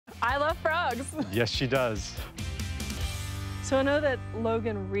I love frogs. Yes, she does. So I know that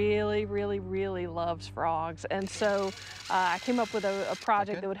Logan really, really, really loves frogs. And so I came up with a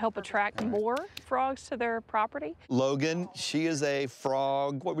project that would help attract more frogs to their property. Logan, she is a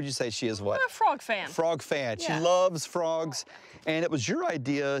frog. What would you say she is what? I'm a frog fan. Frog fan. Yeah. She loves frogs. And it was your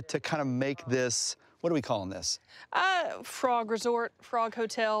idea to kind of make this, what are we calling this? Frog resort, frog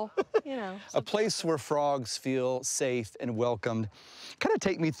hotel, you know. A place where frogs feel safe and welcomed. Kind of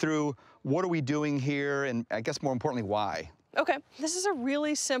take me through what are we doing here and I guess more importantly, why? Okay, this is a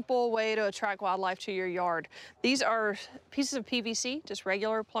really simple way to attract wildlife to your yard. These are pieces of PVC, just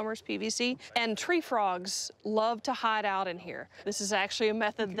regular plumber's PVC, and tree frogs love to hide out in here. This is actually a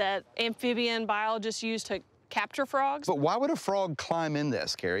method that amphibian biologists use to capture frogs. But why would a frog climb in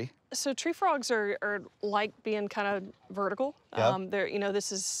this, Carrie? So tree frogs are like being kind of vertical. Yep. They're, you know,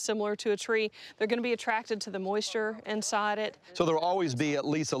 this is similar to a tree. They're going to be attracted to the moisture inside it. So there'll always be at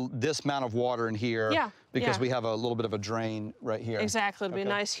least this amount of water in here. Yeah. Because we have a little bit of a drain right here. Exactly. It'll be a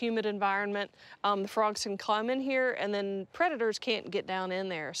nice humid environment. The frogs can climb in here, and then predators can't get down in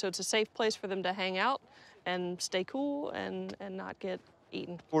there. So it's a safe place for them to hang out and stay cool and not get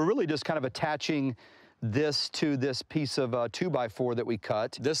eaten. We're really just kind of attaching this to this piece of 2x4 that we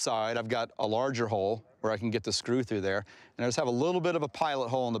cut. This side, I've got a larger hole where I can get the screw through there. And I just have a little bit of a pilot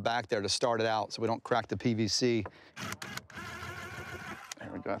hole in the back there to start it out so we don't crack the PVC. There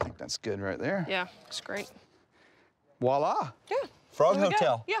we go, I think that's good right there. Yeah, it's great. Voila. Yeah. Frog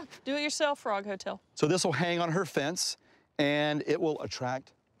hotel. Yeah, do it yourself frog hotel. So this will hang on her fence and it will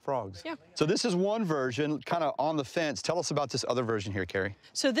attract frogs. Yeah. So this is one version, kind of on the fence. Tell us about this other version here, Carrie.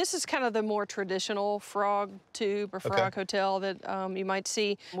 So this is kind of the more traditional frog tube or frog hotel that you might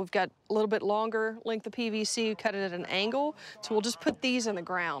see. We've got a little bit longer length of PVC, cut it at an angle. So we'll just put these in the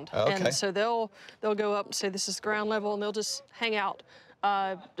ground. Okay. And so they'll go up and say this is ground level, and they'll just hang out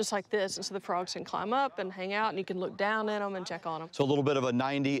just like this. And so the frogs can climb up and hang out, and you can look down at them and check on them. So a little bit of a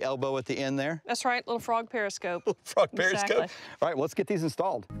 90 elbow at the end there? That's right, little frog periscope. Frog periscope. Exactly. All right, let's get these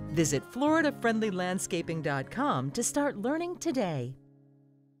installed. Visit FloridaFriendlyLandscaping.com to start learning today.